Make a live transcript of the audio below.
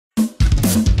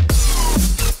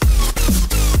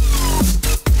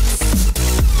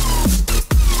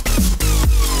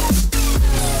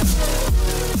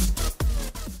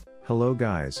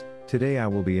guys, today I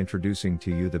will be introducing to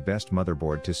you the best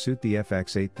motherboard to suit the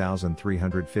FX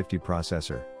 8350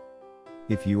 processor.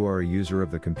 If you are a user of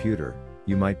the computer,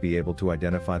 you might be able to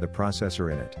identify the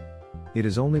processor in it. It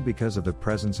is only because of the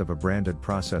presence of a branded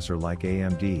processor like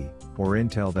AMD or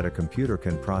Intel that a computer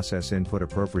can process input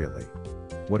appropriately.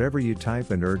 Whatever you type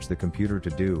and urge the computer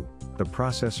to do, the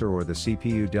processor or the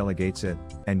CPU delegates it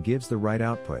and gives the right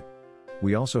output.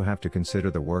 We also have to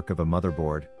consider the work of a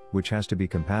motherboard, which has to be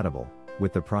compatible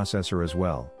with the processor as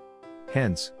well.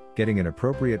 Hence, getting an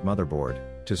appropriate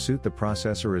motherboard to suit the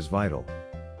processor is vital.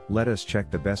 Let us check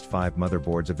the best 5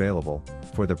 motherboards available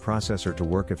for the processor to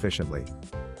work efficiently.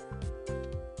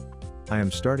 I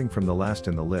am starting from the last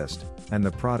in the list, and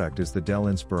the product is the Dell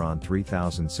Inspiron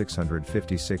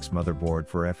 3656 motherboard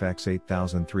for FX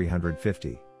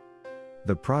 8350.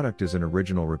 The product is an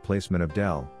original replacement of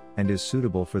Dell, and is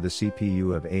suitable for the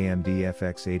CPU of AMD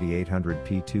FX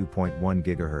 8800P 2.1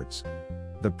 GHz.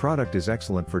 The product is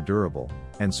excellent for durable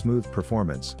and smooth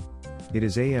performance. It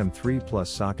is AM3 Plus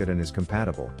socket and is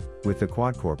compatible with the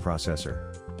quad-core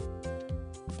processor.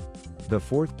 The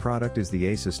fourth product is the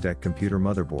Asustek Computer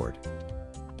motherboard.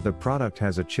 The product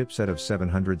has a chipset of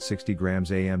 760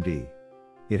 grams AMD.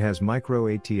 It has micro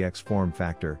ATX form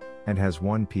factor, and has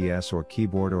 1 PS or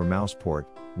keyboard or mouse port,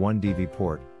 1 DV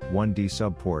port, 1 D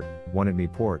sub port, 1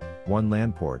 HDMI port, 1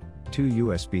 LAN port, 2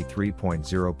 USB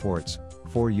 3.0 ports,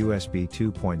 4 USB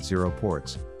 2.0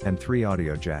 ports, and 3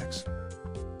 audio jacks.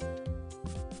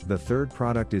 The third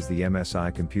product is the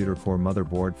MSI Computer Core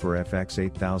motherboard for FX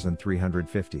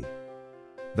 8350.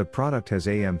 The product has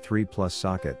AM3 Plus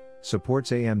socket,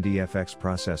 supports AMD FX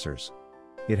processors.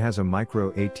 It has a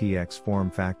micro ATX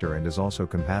form factor and is also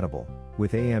compatible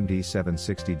with AMD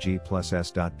 760G plus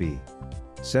S.B.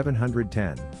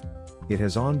 710. It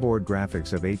has onboard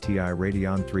graphics of ATI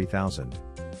Radeon 3000.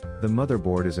 The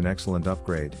motherboard is an excellent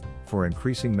upgrade for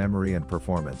increasing memory and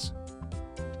performance.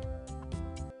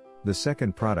 The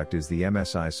second product is the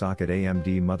MSI Socket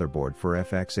AMD Motherboard for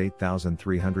FX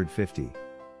 8350.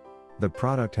 The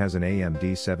product has an AMD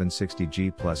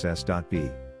 760G plus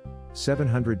S.B.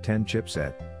 710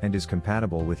 chipset, and is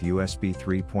compatible with USB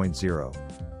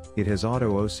 3.0. It has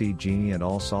auto OCG and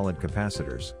all solid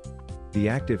capacitors. The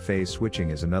active phase switching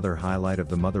is another highlight of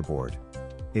the motherboard.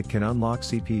 It can unlock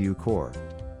CPU core.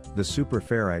 The super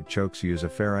ferrite chokes use a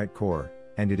ferrite core,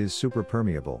 and it is super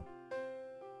permeable.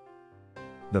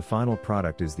 The final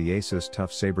product is the Asus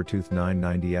TUF Sabertooth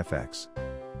 990 FX.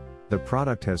 The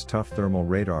product has TUF Thermal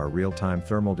Radar real-time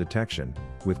thermal detection,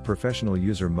 with professional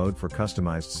user mode for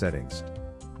customized settings.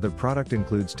 The product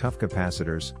includes TUF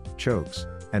capacitors, chokes,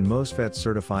 and MOSFETs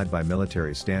certified by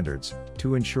military standards,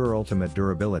 to ensure ultimate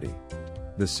durability.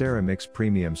 The Ceramix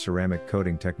premium ceramic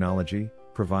coating technology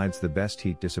provides the best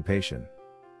heat dissipation.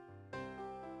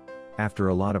 After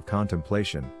a lot of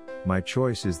contemplation, my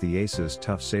choice is the Asus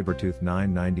TUF Sabertooth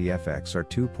 990 FX or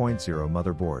 2.0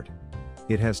 motherboard.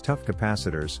 It has TUF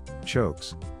capacitors,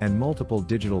 chokes, and multiple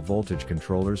digital voltage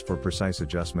controllers for precise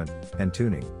adjustment and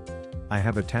tuning. I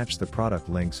have attached the product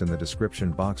links in the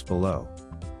description box below.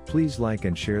 Please like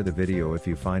and share the video if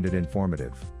you find it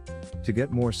informative. To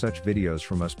get more such videos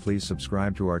from us, please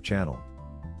subscribe to our channel.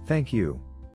 Thank you.